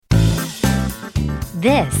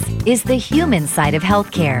This is the human side of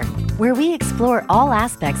healthcare, where we explore all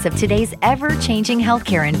aspects of today's ever-changing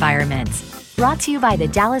healthcare environment. Brought to you by the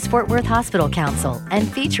Dallas-Fort Worth Hospital Council and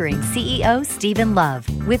featuring CEO Stephen Love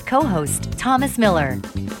with co-host Thomas Miller.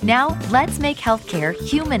 Now, let's make healthcare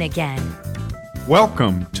human again.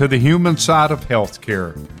 Welcome to the human side of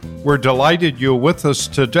healthcare. We're delighted you're with us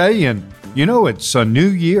today, and it's a new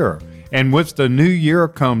year. And with the new year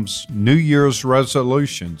comes New Year's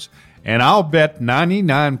resolutions. And I'll bet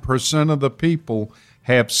 99% of the people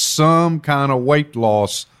have some kind of weight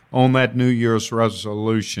loss on that New Year's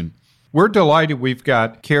resolution. We're delighted we've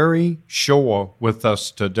got Carey with us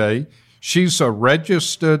today. She's a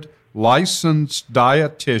registered licensed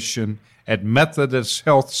dietitian at Methodist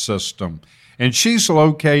Health System, and she's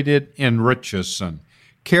located in Richardson.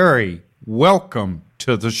 Carey, welcome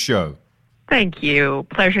to the show. Thank you.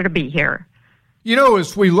 Pleasure to be here.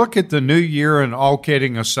 As we look at the new year, and all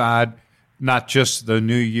kidding aside, not just the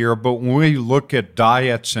new year, but when we look at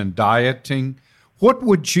diets and dieting, what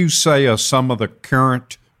would you say are some of the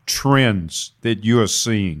current trends that you are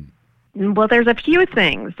seeing? Well, there's a few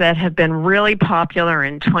things that have been really popular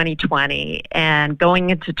in 2020, and going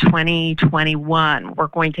into 2021,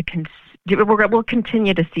 we'll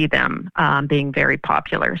continue to see them being very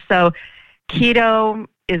popular. So keto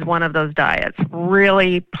is one of those diets,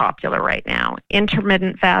 really popular right now.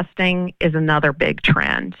 Intermittent fasting is another big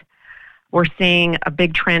trend. We're seeing a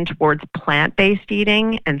big trend towards plant-based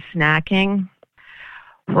eating and snacking.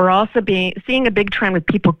 We're also seeing a big trend with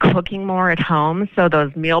people cooking more at home, so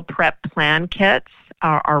those meal prep plan kits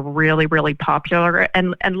are really, really popular,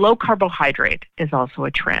 and low carbohydrate is also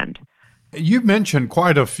a trend. You mentioned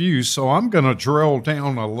quite a few, so I'm going to drill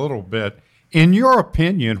down a little bit. In your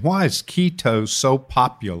opinion, why is keto so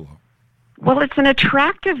popular? Well, it's an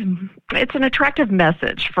attractive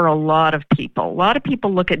message for a lot of people. A lot of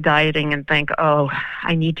people look at dieting and think, oh,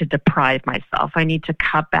 I need to deprive myself. I need to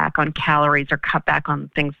cut back on calories or cut back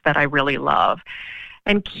on things that I really love.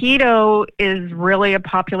 And keto is really a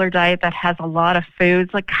popular diet that has a lot of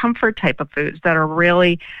foods, like comfort type of foods that are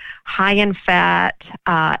really high in fat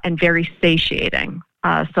and very satiating.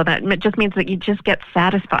 So that just means that you just get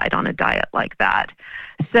satisfied on a diet like that.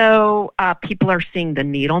 So people are seeing the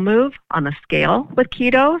needle move on the scale with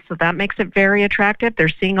keto, so that makes it very attractive. They're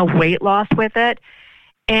seeing a weight loss with it.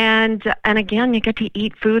 And again, you get to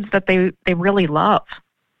eat foods that they really love.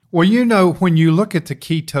 Well, when you look at the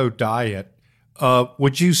keto diet,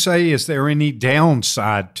 would you say, is there any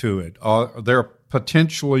downside to it? Are there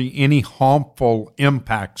potentially any harmful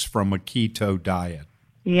impacts from a keto diet?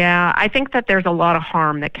 Yeah, I think that there's a lot of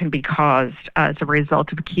harm that can be caused as a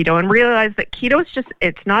result of keto, and realize that keto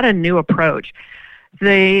it's not a new approach.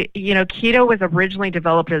 Keto was originally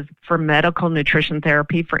developed for medical nutrition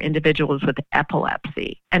therapy for individuals with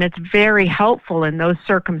epilepsy, and it's very helpful in those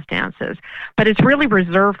circumstances, but it's really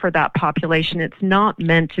reserved for that population. It's not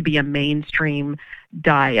meant to be a mainstream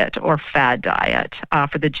diet or fad diet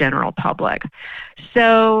for the general public.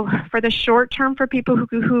 So for the short term, for people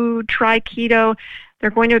who try keto, they're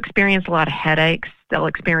going to experience a lot of headaches. They'll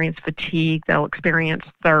experience fatigue. They'll experience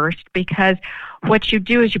thirst, because what you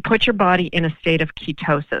do is you put your body in a state of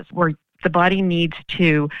ketosis where the body needs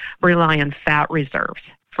to rely on fat reserves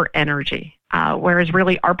for energy, whereas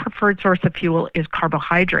really our preferred source of fuel is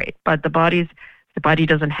carbohydrate, but the body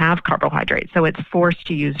doesn't have carbohydrate, so it's forced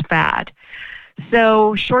to use fat.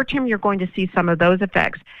 So short term, you're going to see some of those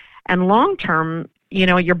effects, and long term,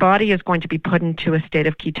 your body is going to be put into a state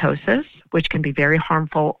of ketosis, which can be very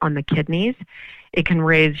harmful on the kidneys. It can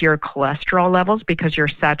raise your cholesterol levels because your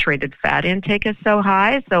saturated fat intake is so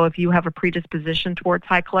high. So if you have a predisposition towards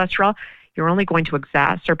high cholesterol, you're only going to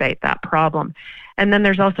exacerbate that problem. And then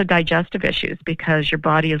there's also digestive issues because your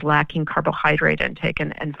body is lacking carbohydrate intake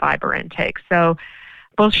and fiber intake. So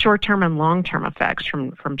both short-term and long-term effects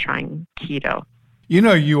from trying keto.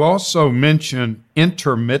 You also mentioned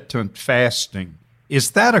intermittent fasting.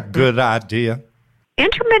 Is that a good idea?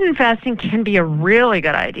 Intermittent fasting can be a really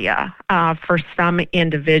good idea for some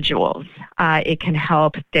individuals. It can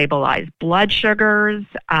help stabilize blood sugars.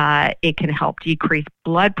 It can help decrease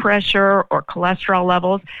blood pressure or cholesterol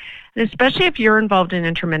levels. And especially if you're involved in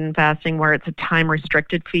intermittent fasting where it's a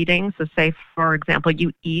time-restricted feeding. So say, for example,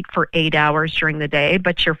 you eat for 8 hours during the day,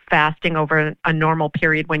 but you're fasting over a normal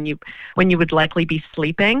period when you would likely be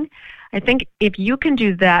sleeping. I think if you can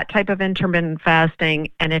do that type of intermittent fasting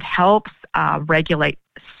and it helps regulate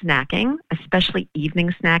snacking, especially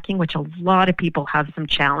evening snacking, which a lot of people have some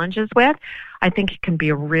challenges with, I think it can be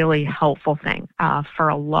a really helpful thing for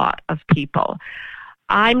a lot of people.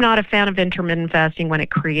 I'm not a fan of intermittent fasting when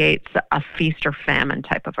it creates a feast or famine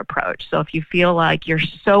type of approach. So if you feel like you're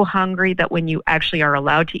so hungry that when you actually are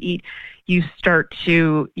allowed to eat, you start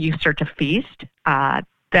to feast,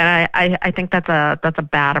 then I think that's a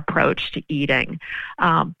bad approach to eating.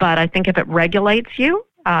 But I think if it regulates you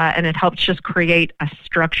and it helps just create a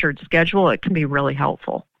structured schedule, it can be really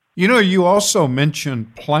helpful. You also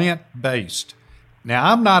mentioned plant-based.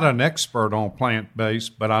 Now, I'm not an expert on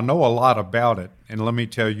plant-based, but I know a lot about it, and let me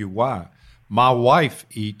tell you why. My wife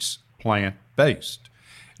eats plant-based.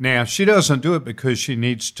 Now, she doesn't do it because she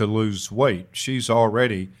needs to lose weight. She's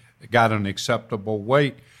already got an acceptable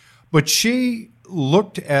weight, but she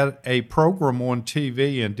looked at a program on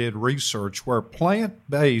TV and did research where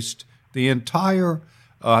plant-based, the entire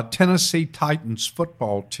Tennessee Titans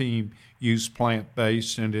football team used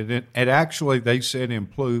plant-based, and it actually, they said,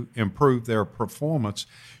 improved their performance.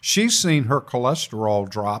 She's seen her cholesterol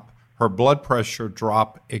drop, her blood pressure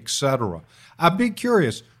drop, etc. I'd be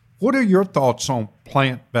curious, what are your thoughts on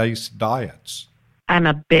plant-based diets? I'm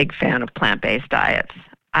a big fan of plant-based diets.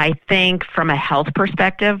 I think from a health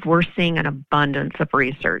perspective, we're seeing an abundance of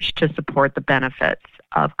research to support the benefits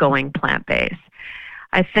of going plant-based.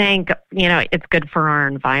 I think, it's good for our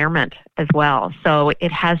environment as well. So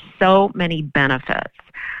it has so many benefits.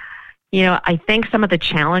 I think some of the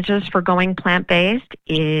challenges for going plant-based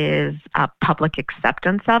is public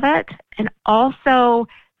acceptance of it, and also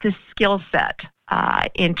the skill set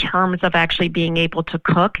in terms of actually being able to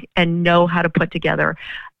cook and know how to put together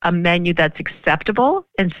a menu that's acceptable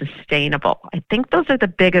and sustainable. I think those are the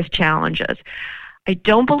biggest challenges. I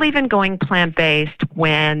don't believe in going plant-based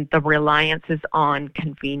when the reliance is on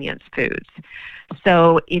convenience foods.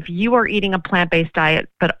 So if you are eating a plant-based diet,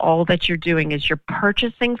 but all that you're doing is you're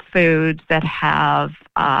purchasing foods that have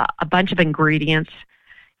a bunch of ingredients,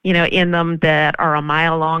 in them that are a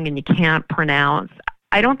mile long and you can't pronounce,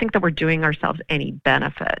 I don't think that we're doing ourselves any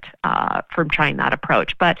benefit from trying that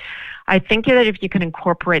approach. But I think that if you can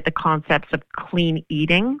incorporate the concepts of clean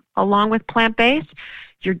eating along with plant-based,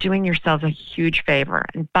 you're doing yourselves a huge favor.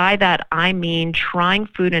 And by that, I mean trying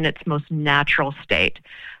food in its most natural state.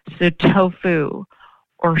 So tofu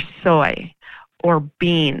or soy or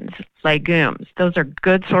beans, legumes, those are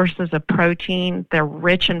good sources of protein. They're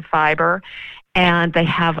rich in fiber, and they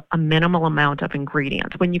have a minimal amount of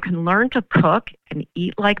ingredients. When you can learn to cook and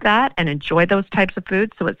eat like that and enjoy those types of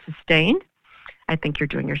foods so it's sustained, I think you're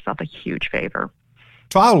doing yourself a huge favor.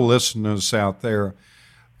 To our listeners out there,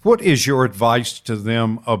 what is your advice to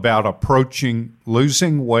them about approaching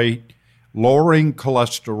losing weight, lowering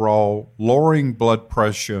cholesterol, lowering blood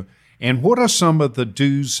pressure, and what are some of the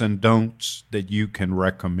do's and don'ts that you can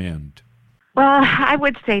recommend? Well, I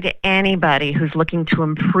would say to anybody who's looking to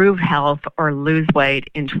improve health or lose weight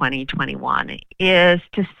in 2021 is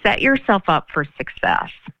to set yourself up for success.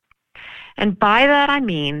 And by that, I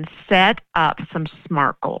mean set up some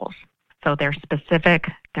SMART goals. So they're specific,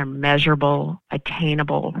 they're measurable,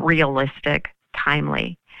 attainable, realistic,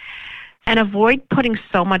 timely. And avoid putting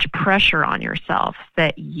so much pressure on yourself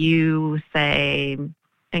that you say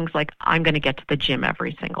things like, I'm going to get to the gym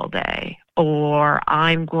every single day, or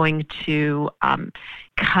I'm going to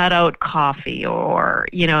cut out coffee, or,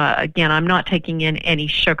 again, I'm not taking in any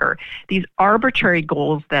sugar. These arbitrary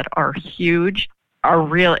goals that are huge are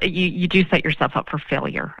real. You do set yourself up for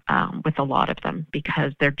failure with a lot of them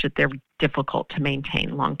because they're difficult to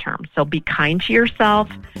maintain long term. So be kind to yourself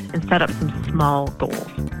and set up some small goals.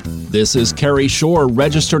 This is Carey Shore,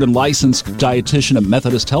 registered and licensed dietitian at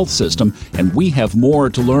Methodist Health System, and we have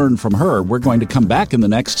more to learn from her. We're going to come back in the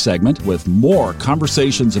next segment with more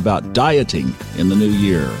conversations about dieting in the new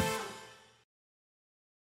year.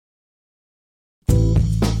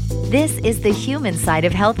 This is the human side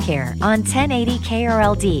of healthcare on 1080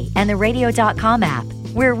 KRLD and the radio.com app,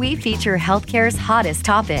 where we feature healthcare's hottest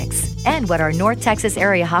topics and what our North Texas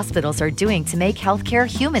area hospitals are doing to make healthcare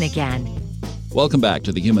human again. Welcome back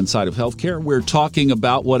to the human side of healthcare. We're talking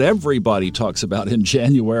about what everybody talks about in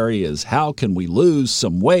January is how can we lose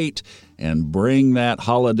some weight and bring that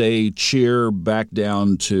holiday cheer back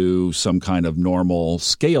down to some kind of normal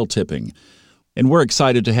scale tipping. And we're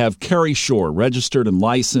excited to have Carey Shore, registered and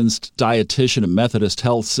licensed dietitian at Methodist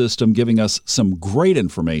Health System, giving us some great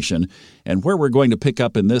information. And where we're going to pick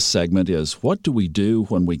up in this segment is what do we do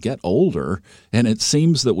when we get older? And it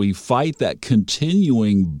seems that we fight that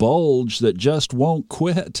continuing bulge that just won't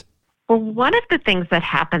quit. Well, one of the things that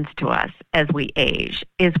happens to us as we age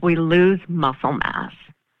is we lose muscle mass.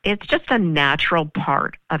 It's just a natural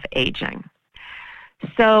part of aging.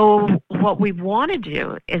 So what we want to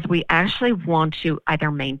do is we actually want to either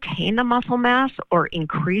maintain the muscle mass or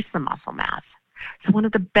increase the muscle mass. So one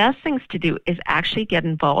of the best things to do is actually get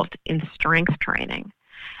involved in strength training.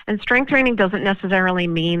 And strength training doesn't necessarily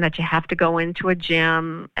mean that you have to go into a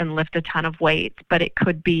gym and lift a ton of weights, but it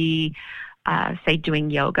could be, say, doing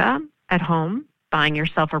yoga at home, buying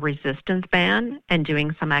yourself a resistance band and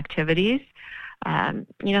doing some activities.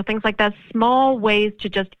 Things like that, small ways to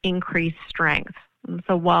just increase strength. And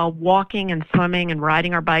so while walking and swimming and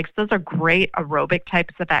riding our bikes, those are great aerobic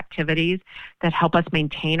types of activities that help us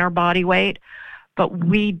maintain our body weight. But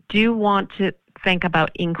we do want to think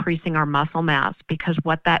about increasing our muscle mass, because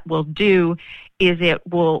what that will do is it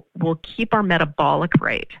will keep our metabolic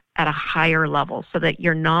rate at a higher level, so that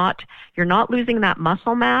you're not losing that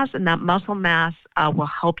muscle mass, and that muscle mass will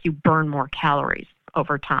help you burn more calories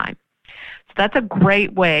over time. So that's a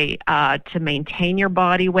great way to maintain your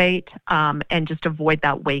body weight and just avoid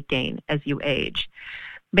that weight gain as you age.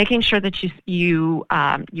 Making sure that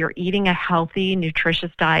you're eating a healthy,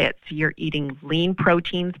 nutritious diet. So you're eating lean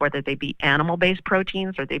proteins, whether they be animal-based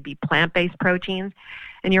proteins or they be plant-based proteins.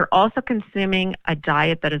 And you're also consuming a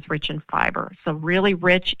diet that is rich in fiber. So really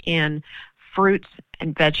rich in fruits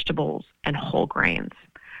and vegetables and whole grains.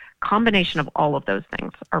 Combination of all of those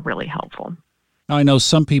things are really helpful. I know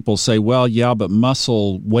some people say, well, yeah, but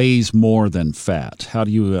muscle weighs more than fat. How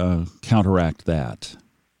do you counteract that?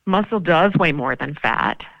 Muscle does weigh more than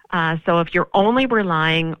fat. So if you're only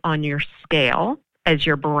relying on your scale as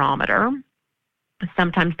your barometer,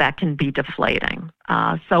 sometimes that can be deflating.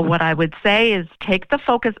 So what I would say is take the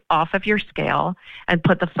focus off of your scale and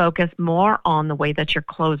put the focus more on the way that your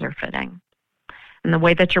clothes are fitting and the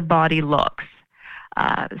way that your body looks.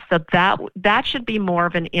 So that should be more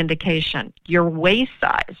of an indication. Your waist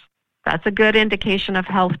size, that's a good indication of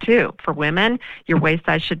health too. For women, your waist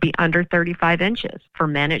size should be under 35 inches. For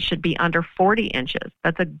men, it should be under 40 inches.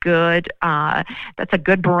 That's a good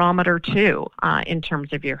barometer too in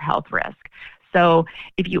terms of your health risk. So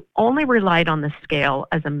if you only relied on the scale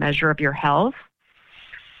as a measure of your health,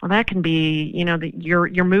 well, that can be,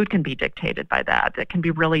 your mood can be dictated by that. It can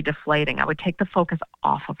be really deflating. I would take the focus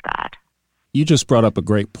off of that. You just brought up a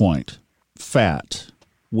great point. Fat.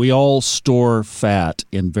 We all store fat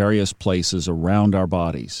in various places around our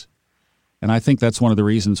bodies. And I think that's one of the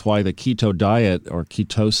reasons why the keto diet or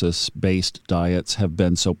ketosis-based diets have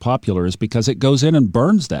been so popular, is because it goes in and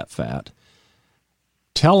burns that fat.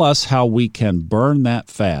 Tell us how we can burn that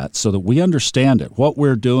fat so that we understand it, what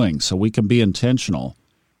we're doing, so we can be intentional.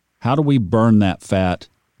 How do we burn that fat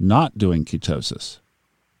not doing ketosis?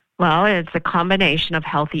 Well, it's a combination of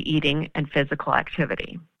healthy eating and physical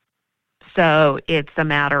activity. So it's a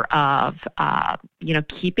matter of,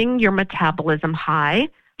 keeping your metabolism high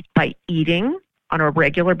by eating on a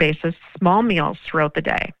regular basis, small meals throughout the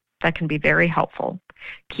day. That can be very helpful.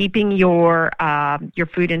 Keeping your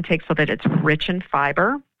food intake so that it's rich in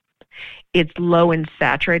fiber, it's low in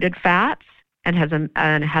saturated fats, and has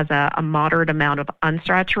a moderate amount of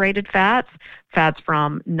unsaturated fats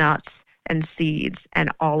from nuts and seeds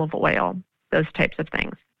and olive oil, those types of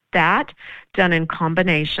things. That done in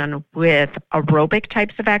combination with aerobic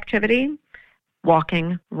types of activity,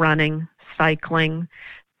 walking, running, cycling,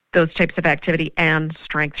 those types of activity, and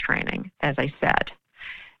strength training, as I said.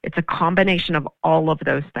 It's a combination of all of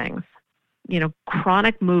those things.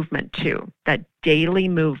 Chronic movement too, that daily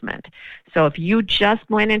movement. So if you just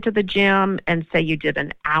went into the gym and say you did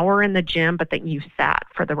an hour in the gym, but then you sat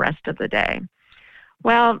for the rest of the day,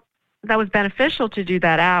 well, that was beneficial to do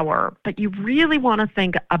that hour, but you really want to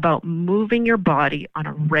think about moving your body on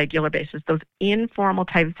a regular basis, those informal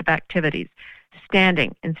types of activities,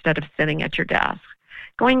 standing instead of sitting at your desk,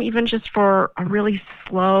 going even just for a really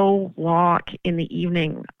slow walk in the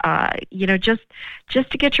evening, just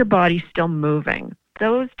to get your body still moving.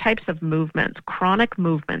 Those types of movements, chronic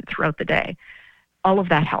movement throughout the day, all of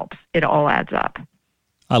that helps. It all adds up.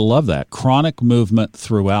 I love that. Chronic movement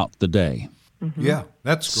throughout the day. Mm-hmm. Yeah,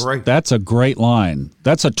 that's great. That's a great line.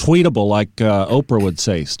 That's a tweetable, like Oprah would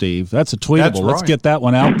say, Steve. That's a tweetable. That's right. Let's get that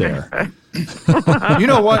one out there. You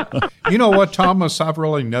know what, Thomas, I've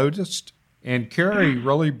really noticed, and Carey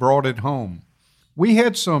really brought it home. We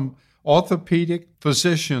had some orthopedic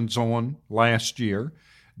physicians on last year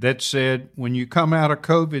that said when you come out of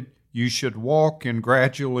COVID, you should walk and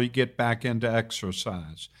gradually get back into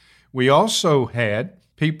exercise. We also had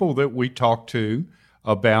people that we talked to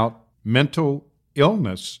about mental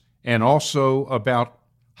illness and also about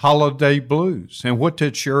holiday blues. And what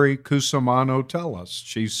did Sherry Cusimano tell us?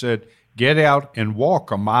 She said, get out and walk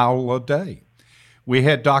a mile a day. We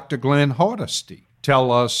had Dr. Glenn Hardesty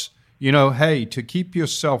tell us, hey, to keep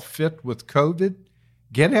yourself fit with COVID,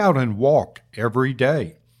 get out and walk every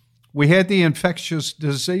day. We had the infectious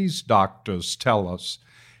disease doctors tell us,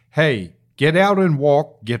 hey, Get out and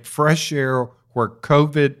walk, get fresh air where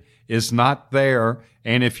COVID is not there.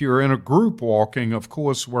 And if you're in a group walking, of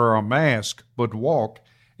course, wear a mask, but walk.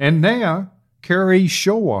 And now, Carey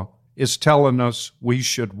Shore is telling us we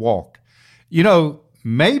should walk. You know,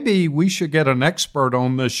 maybe we should get an expert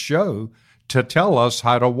on this show to tell us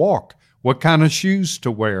how to walk, what kind of shoes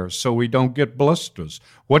to wear so we don't get blisters,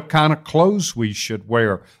 what kind of clothes we should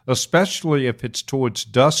wear, especially if it's towards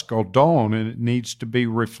dusk or dawn and it needs to be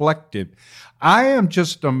reflective. I am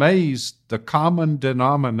just amazed the common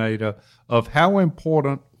denominator of how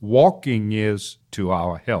important walking is to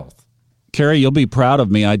our health. Carey, you'll be proud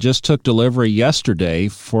of me. I just took delivery yesterday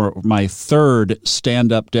for my third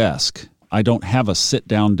stand-up desk. I don't have a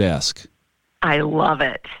sit-down desk. I love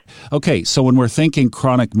it. Okay, so when we're thinking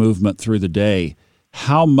chronic movement through the day,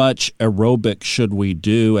 how much aerobic should we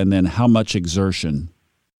do, and then how much exertion?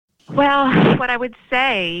 Well, what I would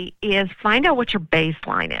say is find out what your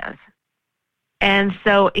baseline is. And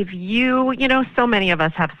so if so many of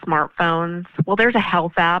us have smartphones. Well, there's a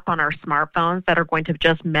health app on our smartphones that are going to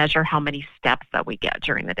just measure how many steps that we get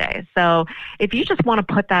during the day. So if you just want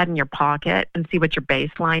to put that in your pocket and see what your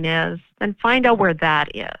baseline is, then find out where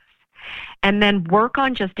that is. And then work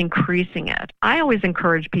on just increasing it. I always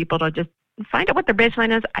encourage people to just find out what their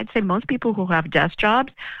baseline is. I'd say most people who have desk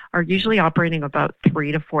jobs are usually operating about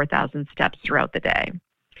 3,000 to 4,000 steps throughout the day.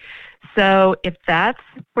 So if that's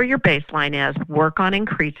where your baseline is, work on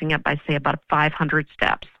increasing it by, say, about 500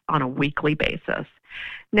 steps on a weekly basis.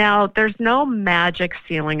 Now, there's no magic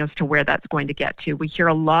ceiling as to where that's going to get to. We hear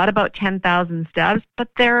a lot about 10,000 steps, but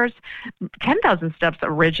there's 10,000 steps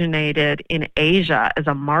originated in Asia as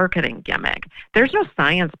a marketing gimmick. There's no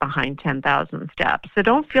science behind 10,000 steps, so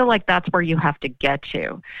don't feel like that's where you have to get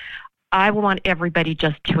to. I want everybody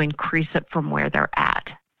just to increase it from where they're at.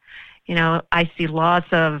 You know, I see lots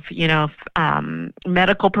of,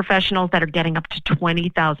 medical professionals that are getting up to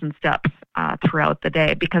 20,000 steps throughout the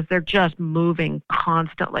day because they're just moving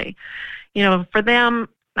constantly. You know, for them,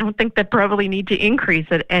 I don't think they probably need to increase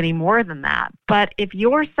it any more than that. But if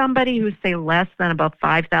you're somebody who's, say, less than about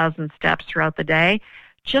 5,000 steps throughout the day,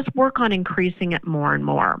 just work on increasing it more and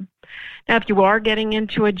more. Now, if you are getting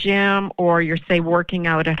into a gym or you're, say, working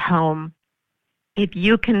out at home, if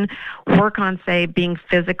you can work on, say, being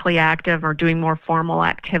physically active or doing more formal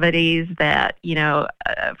activities that,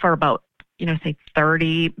 for about, say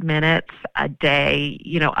 30 minutes a day,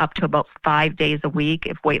 up to about 5 days a week,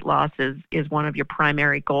 if weight loss is one of your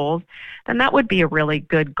primary goals, then that would be a really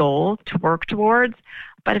good goal to work towards.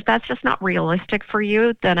 But if that's just not realistic for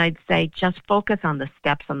you, then I'd say just focus on the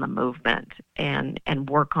steps and the movement and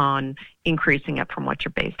work on increasing it from what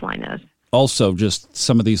your baseline is. Also, just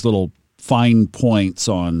some of these little fine points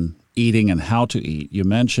on eating and how to eat. You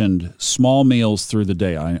mentioned small meals through the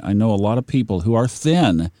day. I know a lot of people who are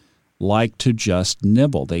thin like to just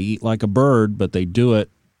nibble. They eat like a bird, but they do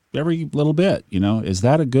it every little bit. Is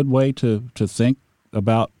that a good way to think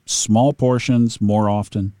about small portions more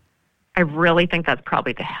often? I really think that's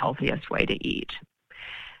probably the healthiest way to eat.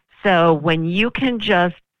 So when you can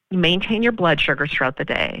just maintain your blood sugars throughout the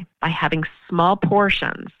day by having small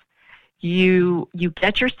portions, you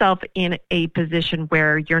get yourself in a position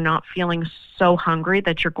where you're not feeling so hungry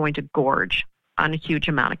that you're going to gorge on a huge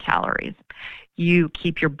amount of calories. You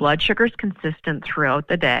keep your blood sugars consistent throughout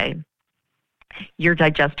the day. Your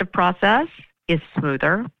digestive process is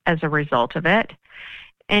smoother as a result of it.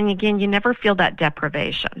 And again, you never feel that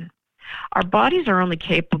deprivation. Our bodies are only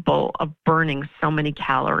capable of burning so many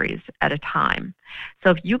calories at a time. So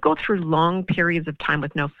if you go through long periods of time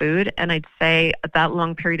with no food, and I'd say that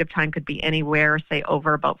long period of time could be anywhere, say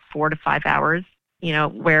over about 4 to 5 hours,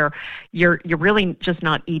 where you're really just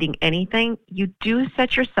not eating anything, you do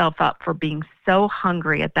set yourself up for being so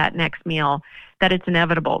hungry at that next meal that it's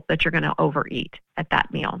inevitable that you're going to overeat at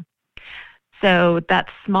that meal. So that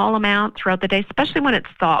small amount throughout the day, especially when it's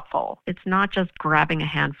thoughtful, it's not just grabbing a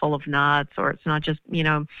handful of nuts or it's not just,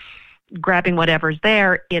 grabbing whatever's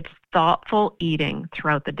there. It's thoughtful eating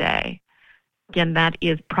throughout the day. Again, that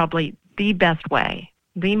is probably the best way,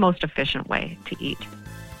 the most efficient way to eat.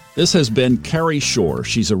 This has been Carey Shore.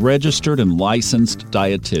 She's a registered and licensed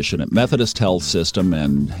dietitian at Methodist Health System,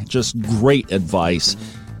 and just great advice.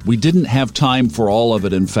 We didn't have time for all of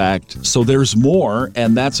it, in fact, so there's more,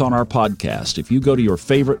 and that's on our podcast. If you go to your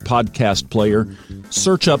favorite podcast player,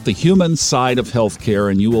 search up The Human Side of Healthcare,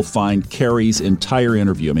 and you will find Carey's entire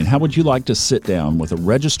interview. I mean, how would you like to sit down with a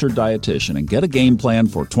registered dietitian and get a game plan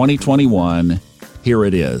for 2021? Here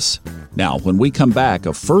it is. Now, when we come back,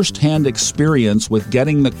 a first-hand experience with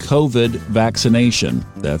getting the COVID vaccination.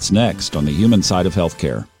 That's next on The Human Side of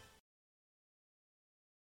Healthcare.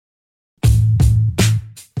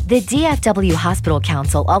 The DFW Hospital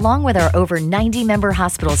Council, along with our over 90 member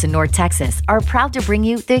hospitals in North Texas, are proud to bring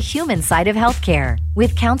you the human side of healthcare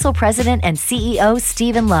with Council President and CEO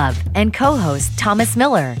Stephen Love and co-host Thomas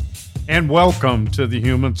Miller. And welcome to the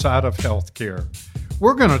human side of healthcare.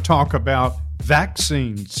 We're going to talk about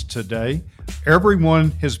vaccines today.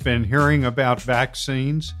 Everyone has been hearing about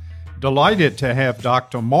vaccines. Delighted to have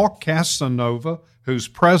Dr. Mark Casanova, who's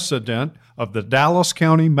president of the Dallas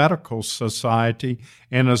County Medical Society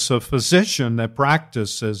and is a physician that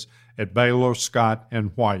practices at Baylor Scott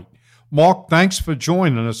and White. Mark, thanks for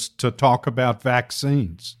joining us to talk about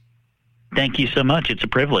vaccines. Thank you so much. It's a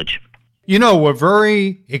privilege. You know, we're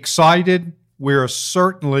very excited. We're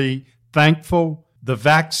certainly thankful. The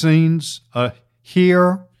vaccines are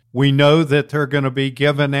here. We know that they're going to be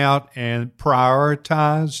given out and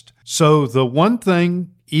prioritized. So the one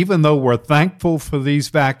thing, even though we're thankful for these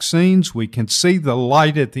vaccines, we can see the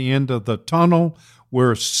light at the end of the tunnel.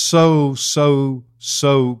 We're so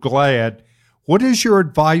glad. What is your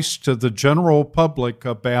advice to the general public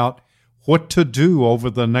about what to do over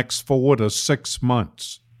the next 4 to 6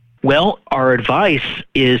 months? Well, our advice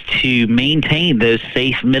is to maintain those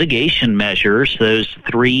safe mitigation measures, those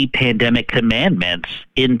 3 pandemic commandments,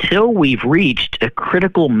 until we've reached a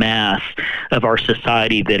critical mass of our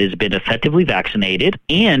society that has been effectively vaccinated,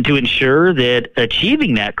 and to ensure that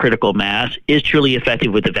achieving that critical mass is truly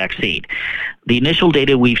effective with the vaccine. The initial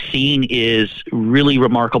data we've seen is really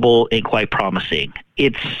remarkable and quite promising.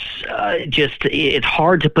 It's it's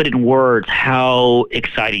hard to put in words how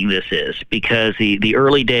exciting this is, because the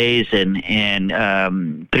early days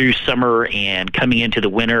and through summer and coming into the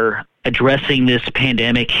winter, addressing this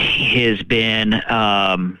pandemic has been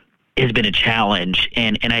a challenge,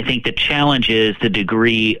 and I think the challenge is the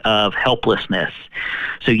degree of helplessness.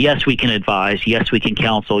 So yes, we can advise, yes, we can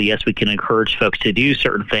counsel, yes, we can encourage folks to do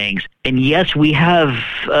certain things, and yes, we have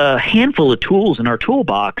a handful of tools in our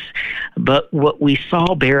toolbox, but what we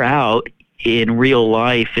saw bear out in real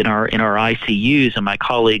life in our ICUs, and my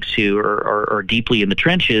colleagues who are deeply in the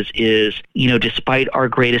trenches, is, despite our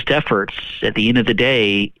greatest efforts, at the end of the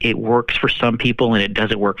day, it works for some people and it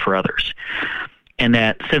doesn't work for others. And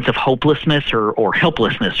that sense of hopelessness or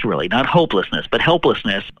helplessness, really, not hopelessness, but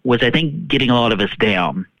helplessness, was, I think, getting a lot of us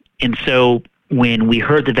down. And so when we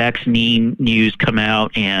heard the vaccine news come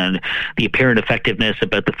out and the apparent effectiveness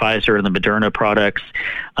of both the Pfizer and the Moderna products,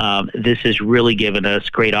 this has really given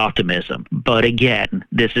us great optimism. But again,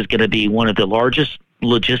 this is going to be one of the largest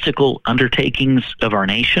logistical undertakings of our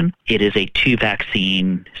nation. It is a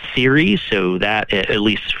 2-vaccine series, so that, at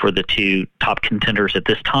least for the 2 top contenders at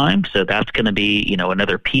this time, so that's going to be,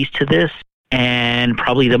 another piece to this. And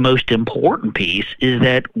probably the most important piece is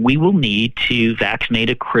that we will need to vaccinate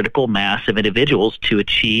a critical mass of individuals to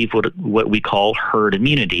achieve what we call herd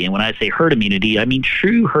immunity. And when I say herd immunity, I mean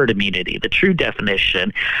true herd immunity, the true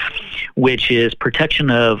definition, which is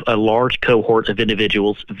protection of a large cohort of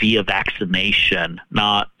individuals via vaccination,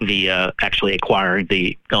 not via actually acquiring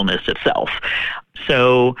the illness itself.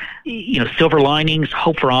 So, silver linings,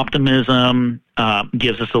 hope for optimism,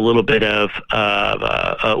 gives us a little bit of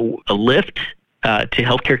a lift to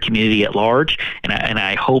healthcare community at large, and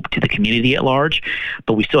I hope to the community at large,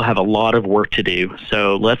 but we still have a lot of work to do.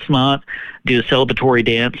 So let's not do a celebratory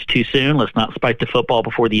dance too soon. Let's not spike the football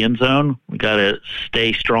before the end zone. We got to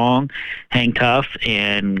stay strong, hang tough,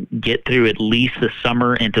 and get through at least the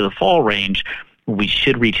summer into the fall range, where we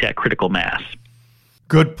should reach that critical mass.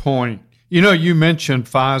 Good point. You mentioned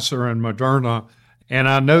Pfizer and Moderna, and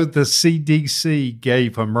I know the CDC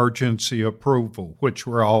gave emergency approval, which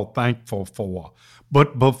we're all thankful for.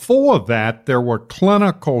 But before that, there were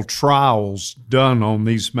clinical trials done on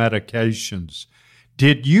these medications.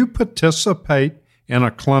 Did you participate in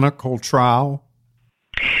a clinical trial?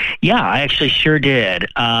 Yeah, I actually sure did.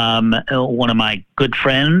 One of my good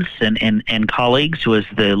friends and colleagues was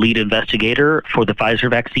the lead investigator for the Pfizer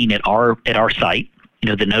vaccine at our site.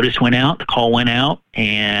 The notice went out, the call went out,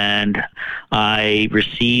 and I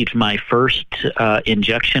received my first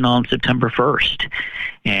injection on September 1st.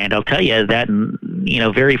 And I'll tell you that,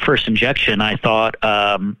 very first injection, I thought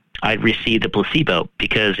I'd received a placebo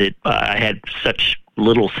because I had such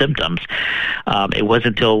little symptoms. It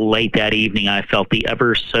wasn't until late that evening I felt the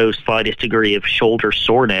ever so slightest degree of shoulder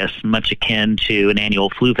soreness, much akin to an annual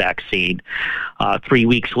flu vaccine. 3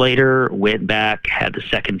 weeks later, went back, had the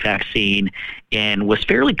second vaccine, and was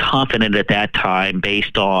fairly confident at that time,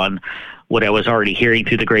 based on what I was already hearing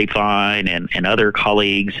through the grapevine and other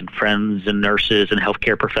colleagues and friends and nurses and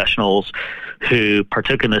healthcare professionals who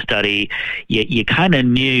partook in the study. You kind of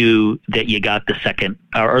knew that you got the second,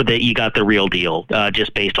 or that you got the real deal,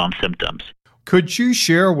 just based on symptoms. Could you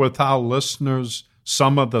share with our listeners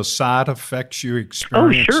some of the side effects you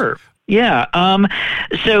experienced? Oh, sure. Yeah.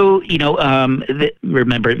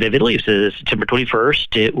 Remember it vividly. It was September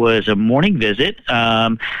 21st. It was a morning visit.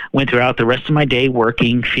 Went throughout the rest of my day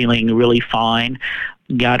working, feeling really fine.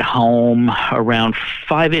 Got home around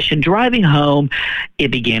 5-ish, and driving home,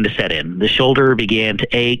 it began to set in. The shoulder began to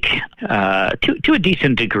ache to a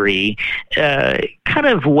decent degree. Kind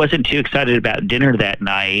of wasn't too excited about dinner that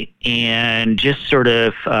night, and just sort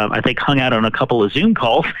of, I think, hung out on a couple of Zoom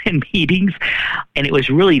calls and meetings. And it was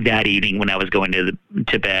really that evening when I was going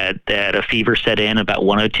to bed that a fever set in about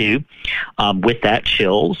 102, with that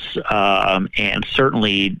chills, and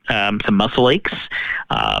certainly some muscle aches.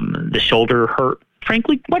 The shoulder hurt,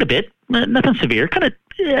 frankly, quite a bit. Nothing severe, kind of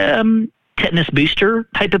tetanus booster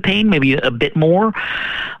type of pain, maybe a bit more.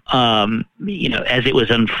 As it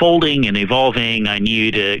was unfolding and evolving, I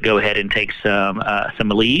knew to go ahead and take some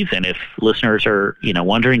leave. And if listeners are,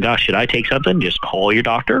 wondering, gosh, should I take something? Just call your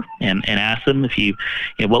doctor and ask them if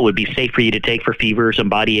what would be safe for you to take for fevers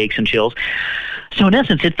and body aches and chills. So in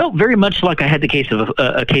essence, it felt very much like I had a case of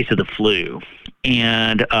the flu.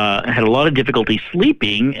 And I had a lot of difficulty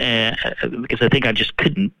sleeping because I think I just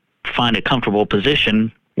couldn't find a comfortable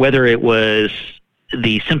position, whether it was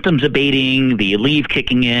the symptoms abating, the leave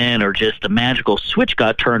kicking in, or just the magical switch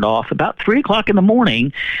got turned off. About 3 o'clock in the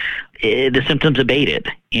morning, the symptoms abated,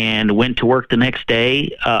 and went to work the next day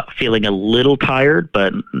feeling a little tired,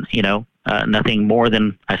 but, nothing more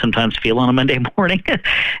than I sometimes feel on a Monday morning.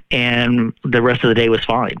 And the rest of the day was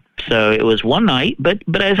fine. So it was one night, but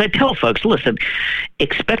as I tell folks, listen,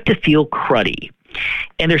 expect to feel cruddy.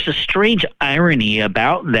 And there's a strange irony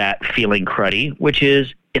about that feeling cruddy, which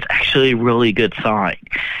is it's actually a really good sign.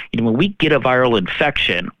 When we get a viral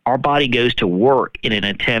infection, our body goes to work in an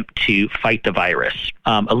attempt to fight the virus.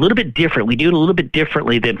 A little bit different. We do it a little bit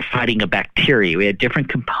differently than fighting a bacteria. We have different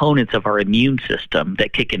components of our immune system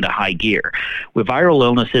that kick into high gear. With viral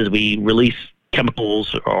illnesses, we release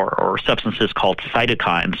chemicals or substances called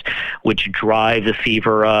cytokines, which drive the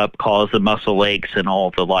fever up, cause the muscle aches, and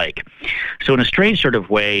all the like. So in a strange sort of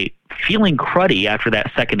way, feeling cruddy after that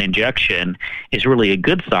second injection is really a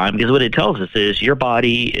good sign, because what it tells us is your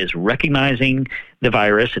body is recognizing the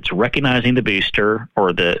virus, it's recognizing the booster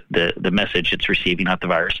or the message it's receiving, not the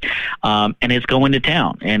virus, and it's going to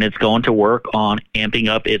town, and it's going to work on amping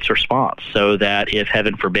up its response so that if,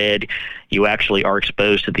 heaven forbid, you actually are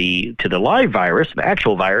exposed to the live virus, the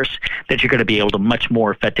actual virus, that you're going to be able to much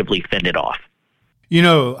more effectively fend it off.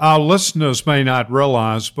 Our listeners may not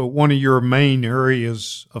realize, but one of your main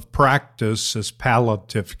areas of practice is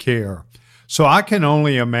palliative care. So I can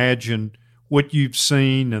only imagine what you've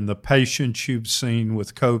seen and the patients you've seen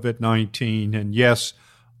with COVID-19, and yes,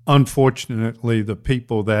 unfortunately, the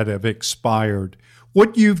people that have expired.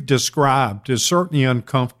 What you've described is certainly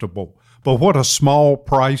uncomfortable, but what a small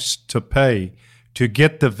price to pay to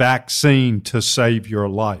get the vaccine to save your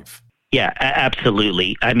life. Yeah,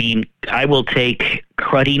 absolutely. I mean, I will take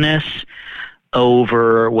cruddiness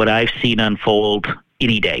over what I've seen unfold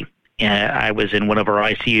any day. I was in one of our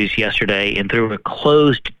ICUs yesterday, and through a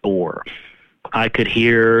closed door, I could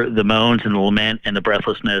hear the moans and the lament and the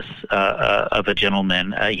breathlessness of a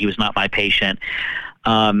gentleman. He was not my patient.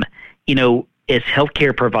 As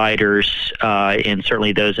healthcare providers, and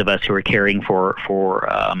certainly those of us who are caring for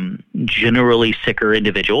generally sicker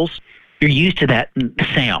individuals, you're used to that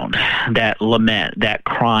sound, that lament, that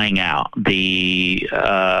crying out, the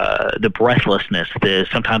breathlessness,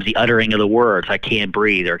 sometimes the uttering of the words, I can't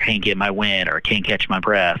breathe, or I can't get my wind, or I can't catch my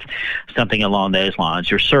breath, something along those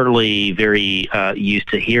lines. You're certainly very used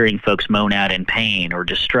to hearing folks moan out in pain or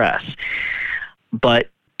distress.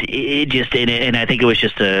 But and I think it was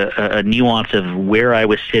just a nuance of where I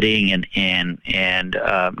was sitting and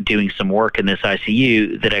doing some work in this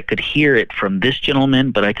ICU, that I could hear it from this gentleman,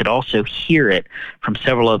 but I could also hear it from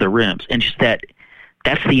several other rooms. And just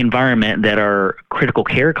that's the environment that our critical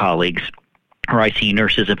care colleagues, our ICU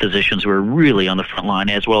nurses and physicians, who are really on the front line,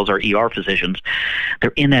 as well as our ER physicians,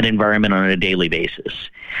 they're in that environment on a daily basis.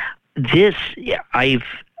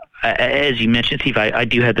 As you mentioned, Steve, I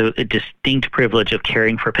do have the distinct privilege of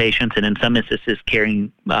caring for patients, and in some instances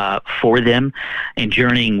caring for them and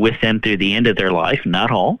journeying with them through the end of their life.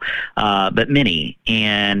 Not all, but many,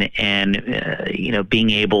 and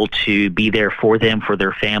being able to be there for them, for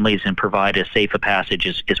their families, and provide as safe a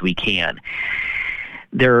passage as we can.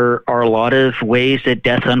 There are a lot of ways that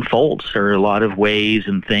death unfolds. There are a lot of ways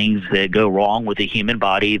and things that go wrong with the human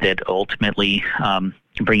body that ultimately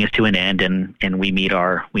bring us to an end, and we meet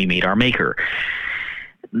our maker.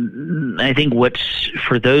 I think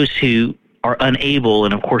for those who are unable,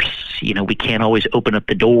 and of course, we can't always open up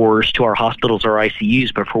the doors to our hospitals or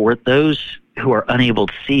ICUs, but for what those who are unable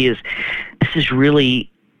to see is this is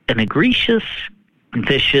really an egregious,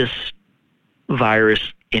 vicious virus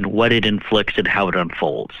in what it inflicts and how it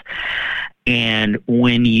unfolds. And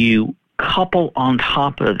when you couple on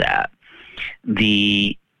top of that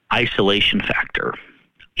the isolation factor,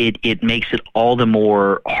 it makes it all the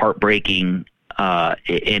more heartbreaking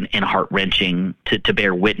and heart-wrenching to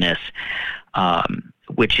bear witness,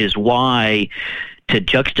 which is why to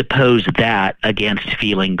juxtapose that against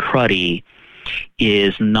feeling cruddy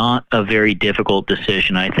is not a very difficult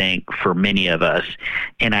decision, I think, for many of us.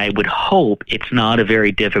 And I would hope it's not a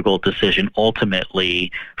very difficult decision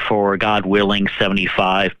ultimately for, God willing,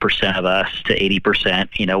 75% of us to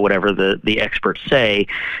 80%, whatever the experts say,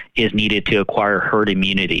 is needed to acquire herd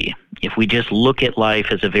immunity. If we just look at life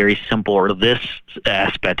as a very simple, or this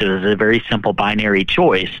aspect as a very simple binary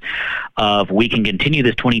choice of we can continue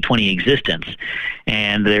this 2020 existence,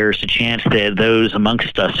 and there's a chance that those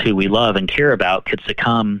amongst us who we love and care about could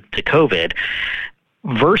succumb to COVID,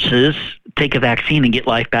 versus take a vaccine and get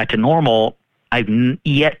life back to normal, I've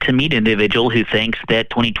yet to meet an individual who thinks that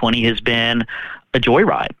 2020 has been a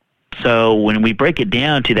joyride. So when we break it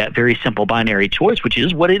down to that very simple binary choice, which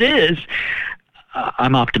is what it is,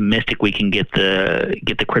 I'm optimistic we can get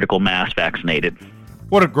the critical mass vaccinated.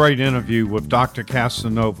 What a great interview with Dr.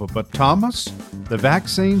 Casanova. But Thomas, the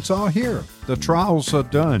vaccines are here. The trials are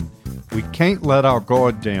done. We can't let our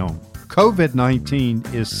guard down.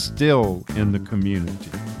 COVID-19 is still in the community.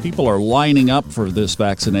 People are lining up for this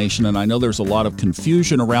vaccination, and I know there's a lot of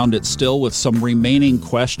confusion around it still, with some remaining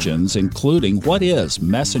questions, including what is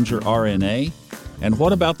messenger RNA? And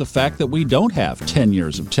what about the fact that we don't have 10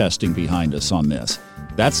 years of testing behind us on this?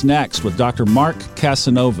 That's next with Dr. Mark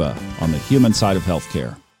Casanova on the human side of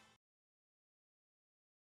healthcare.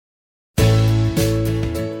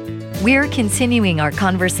 We're continuing our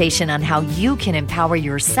conversation on how you can empower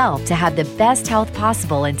yourself to have the best health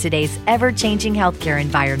possible in today's ever-changing healthcare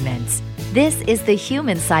environment. This is the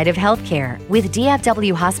human side of healthcare with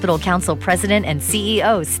DFW Hospital Council President and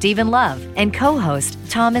CEO Stephen Love and co-host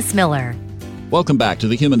Thomas Miller. Welcome back to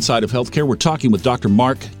the human side of healthcare. We're talking with Dr.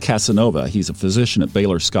 Mark Casanova. He's a physician at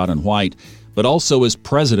Baylor Scott & White, but also is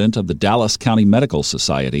president of the Dallas County Medical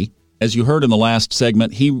Society. As you heard in the last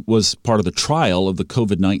segment, he was part of the trial of the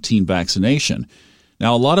COVID-19 vaccination.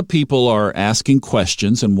 Now, a lot of people are asking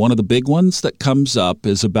questions, and one of the big ones that comes up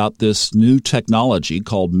is about this new technology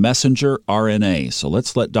called messenger RNA. So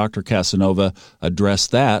let's let Dr. Casanova address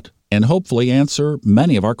that and hopefully answer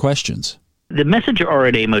many of our questions. The messenger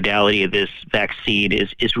RNA modality of this vaccine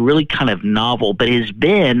is really kind of novel, but has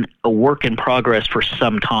been a work in progress for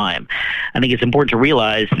some time. I think it's important to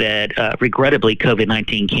realize that, regrettably,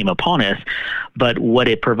 COVID-19 came upon us, but what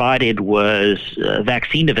it provided was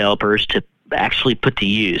vaccine developers to actually put to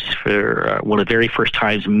use for one of the very first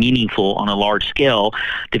times meaningful on a large scale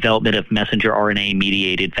development of messenger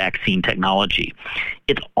RNA-mediated vaccine technology.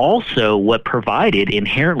 It's also what provided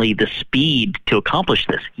inherently the speed to accomplish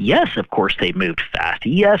this. Yes, of course, they moved fast.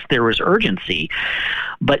 Yes, there was urgency.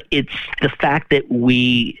 But it's the fact that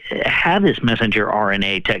we have this messenger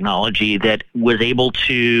RNA technology that was able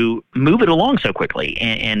to move it along so quickly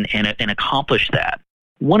and accomplish that.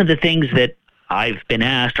 One of the things that I've been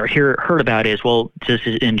asked or heard about is, well, does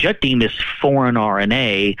injecting this foreign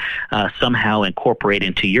RNA somehow incorporate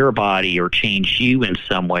into your body or change you in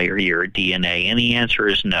some way or your DNA? And the answer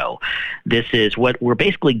is no. This is what we're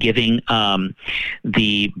basically giving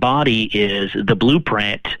the body is the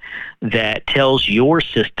blueprint that tells your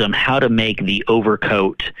system how to make the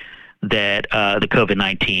overcoat that the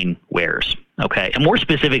COVID-19 wears. Okay, and more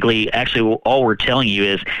specifically, actually, all we're telling you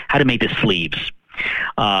is how to make the sleeves.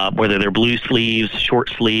 Whether they're blue sleeves, short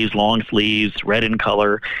sleeves, long sleeves, red in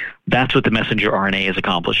color, that's what the messenger RNA is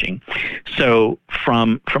accomplishing. So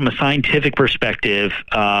from a scientific perspective,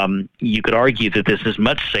 you could argue that this is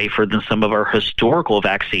much safer than some of our historical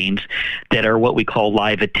vaccines that are what we call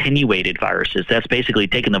live attenuated viruses. That's basically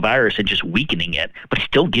taking the virus and just weakening it, but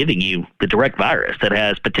still giving you the direct virus that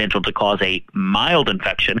has potential to cause a mild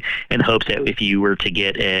infection in hopes that if you were to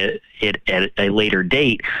get it at a later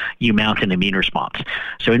date, you mount an immune response.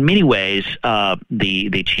 So in many ways,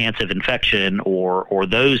 the chance of infection or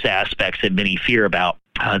those aspects that many fear about,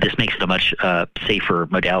 this makes it a much safer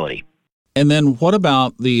modality. And then what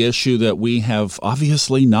about the issue that we have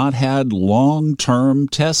obviously not had long-term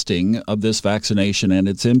testing of this vaccination and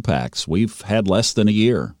its impacts? We've had less than a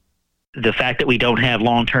year. The fact that we don't have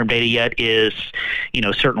long-term data yet is,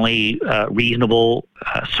 certainly a reasonable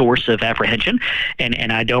source of apprehension.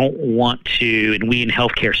 And I don't want to, and we in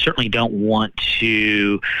healthcare certainly don't want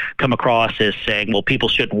to come across as saying, well, people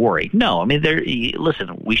shouldn't worry. No, I mean,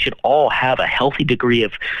 listen, we should all have a healthy degree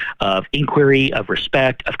of inquiry, of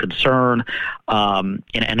respect, of concern.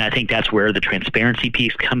 And I think that's where the transparency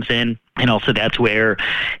piece comes in. And also that's where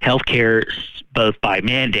healthcare, both by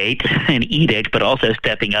mandate and edict, but also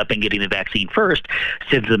stepping up and getting the vaccine first,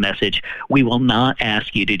 sends the message, we will not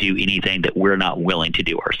ask you to do anything that we're not willing to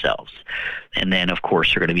do ourselves. And then, of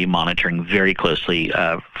course, you're going to be monitoring very closely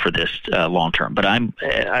for this long term. But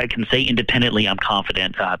I can say independently, I'm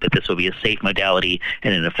confident that this will be a safe modality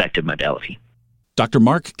and an effective modality. Dr.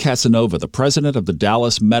 Mark Casanova, the president of the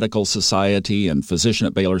Dallas Medical Society and physician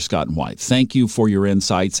at Baylor Scott & White, thank you for your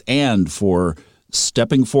insights and for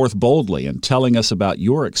stepping forth boldly and telling us about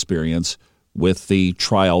your experience with the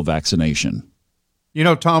trial vaccination.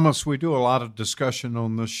 Thomas, we do a lot of discussion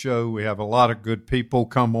on this show. We have a lot of good people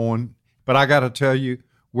come on. But I got to tell you,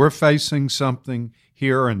 we're facing something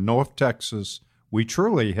here in North Texas we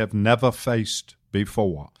truly have never faced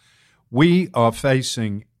before. We are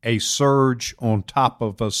facing a surge on top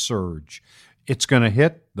of a surge. It's going to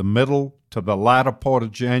hit the middle to the latter part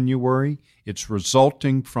of January. It's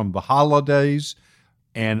resulting from the holidays,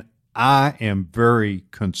 and I am very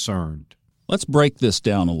concerned. Let's break this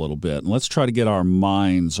down a little bit, and let's try to get our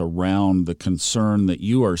minds around the concern that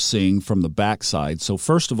you are seeing from the backside. So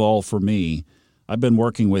first of all, for me, I've been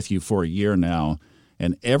working with you for a year now,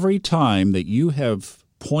 and every time that you have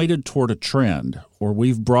pointed toward a trend, or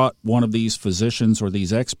we've brought one of these physicians or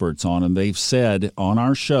these experts on, and they've said on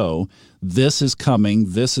our show, this is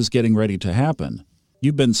coming, this is getting ready to happen,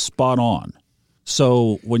 you've been spot on.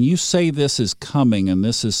 So when you say this is coming and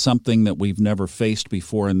this is something that we've never faced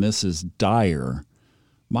before and this is dire,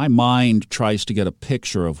 my mind tries to get a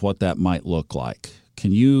picture of what that might look like.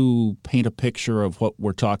 Can you paint a picture of what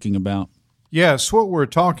we're talking about? Yes, what we're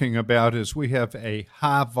talking about is we have a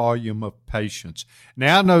high volume of patients.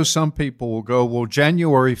 Now, I know some people will go, well,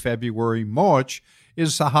 January, February, March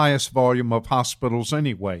is the highest volume of hospitals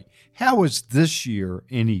anyway. How is this year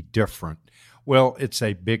any different? Well, it's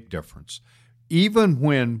a big difference. Even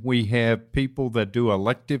when we have people that do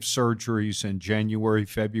elective surgeries in January,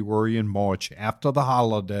 February, and March after the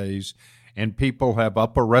holidays, and people have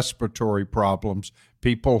upper respiratory problems,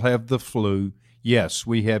 people have the flu, yes,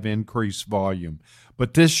 we have increased volume.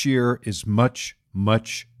 But this year is much,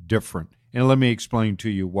 much different. And let me explain to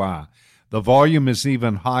you why. The volume is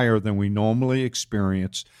even higher than we normally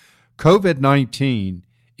experience. COVID-19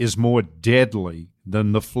 is more deadly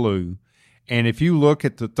than the flu. And if you look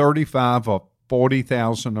at the 35 or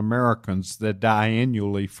 40,000 Americans that die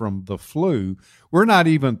annually from the flu, we're not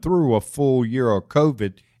even through a full year of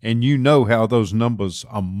COVID, and you know how those numbers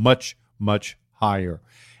are much, much higher.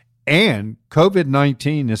 And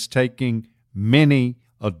COVID-19 is taking many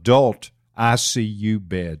adult ICU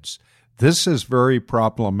beds. This is very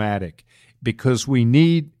problematic because we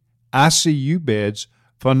need ICU beds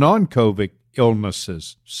for non-COVID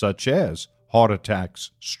illnesses such as heart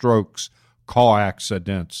attacks, strokes, car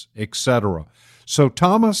accidents, etc. So,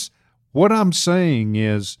 Thomas, what I'm saying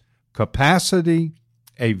is capacity,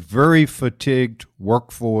 a very fatigued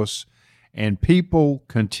workforce, and people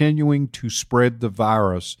continuing to spread the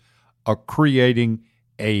virus are creating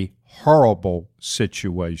a horrible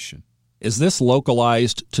situation. Is this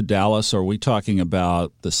localized to Dallas, or are we talking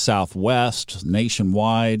about the Southwest,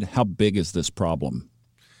 nationwide? How big is this problem?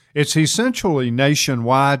 It's essentially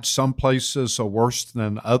nationwide. Some places are worse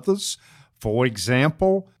than others. For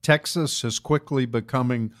example, Texas is quickly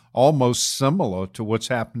becoming almost similar to what's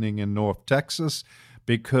happening in North Texas,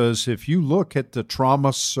 because if you look at the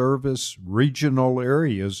trauma service regional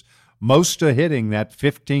areas, most are hitting that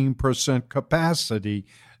 15% capacity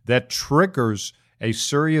that triggers a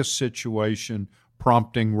serious situation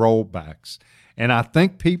prompting rollbacks. And I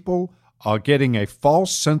think people are getting a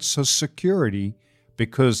false sense of security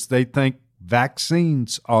because they think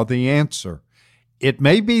vaccines are the answer. It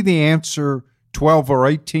may be the answer 12 or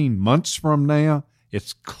 18 months from now.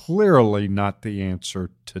 It's clearly not the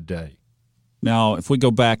answer today. Now, if we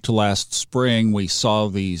go back to last spring, we saw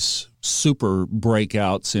these super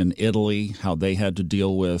breakouts in Italy, how they had to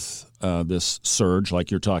deal with this surge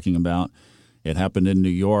like you're talking about. It happened in New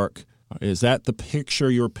York. Is that the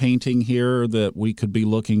picture you're painting here, that we could be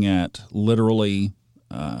looking at literally,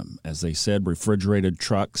 as they said, refrigerated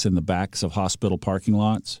trucks in the backs of hospital parking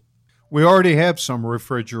lots? We already have some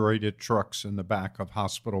refrigerated trucks in the back of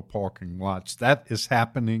hospital parking lots. That is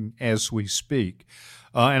happening as we speak.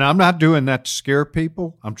 And I'm not doing that to scare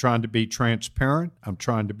people. I'm trying to be transparent. I'm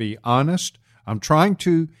trying to be honest. I'm trying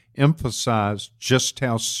to emphasize just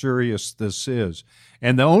how serious this is.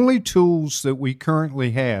 And the only tools that we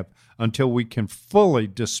currently have until we can fully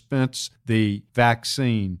dispense the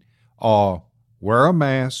vaccine are wear a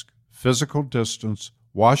mask, physical distance,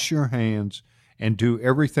 wash your hands, and do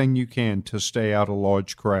everything you can to stay out of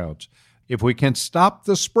large crowds. If we can stop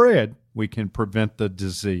the spread, we can prevent the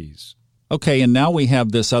disease. Okay, and now we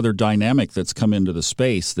have this other dynamic that's come into the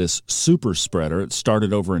space, this super spreader. It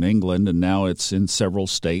started over in England, and now it's in several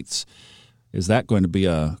states. Is that going to be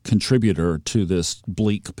a contributor to this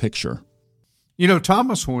bleak picture? You know,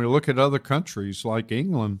 Thomas, when we look at other countries like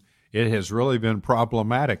England, it has really been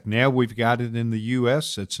problematic. Now we've got it in the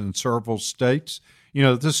U.S., it's in several states. You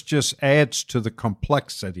know, this just adds to the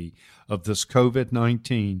complexity of this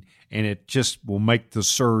COVID-19, and it just will make the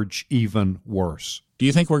surge even worse. Do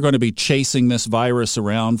you think we're going to be chasing this virus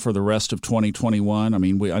around for the rest of 2021? I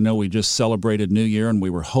mean, I know we just celebrated New Year, and we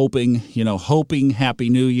were hoping Happy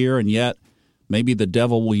New Year, and yet maybe the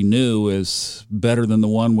devil we knew is better than the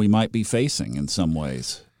one we might be facing in some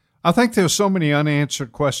ways. I think there's so many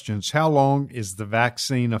unanswered questions. How long is the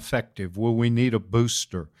vaccine effective? Will we need a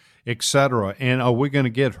booster, etc.? And are we going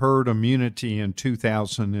to get herd immunity in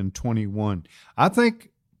 2021? I think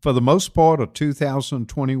for the most part of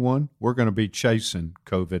 2021, we're going to be chasing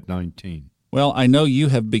COVID-19. Well, I know you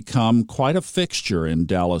have become quite a fixture in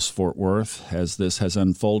Dallas-Fort Worth as this has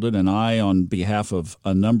unfolded, and I, on behalf of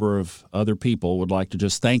a number of other people, would like to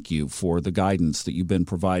just thank you for the guidance that you've been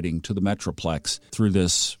providing to the Metroplex through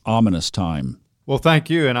this ominous time. Well, thank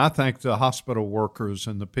you, and I thank the hospital workers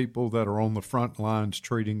and the people that are on the front lines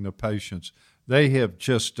treating the patients. They have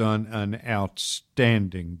just done an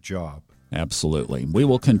outstanding job. Absolutely. We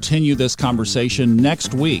will continue this conversation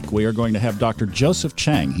next week. We are going to have Dr. Joseph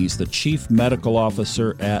Chang. He's the Chief Medical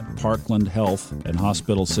Officer at Parkland Health and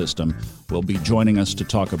Hospital System. Will be joining us to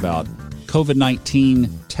talk about COVID-19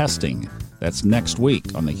 testing. That's next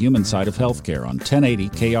week on the Human Side of Healthcare on 1080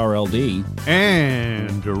 KRLD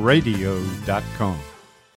and radio.com.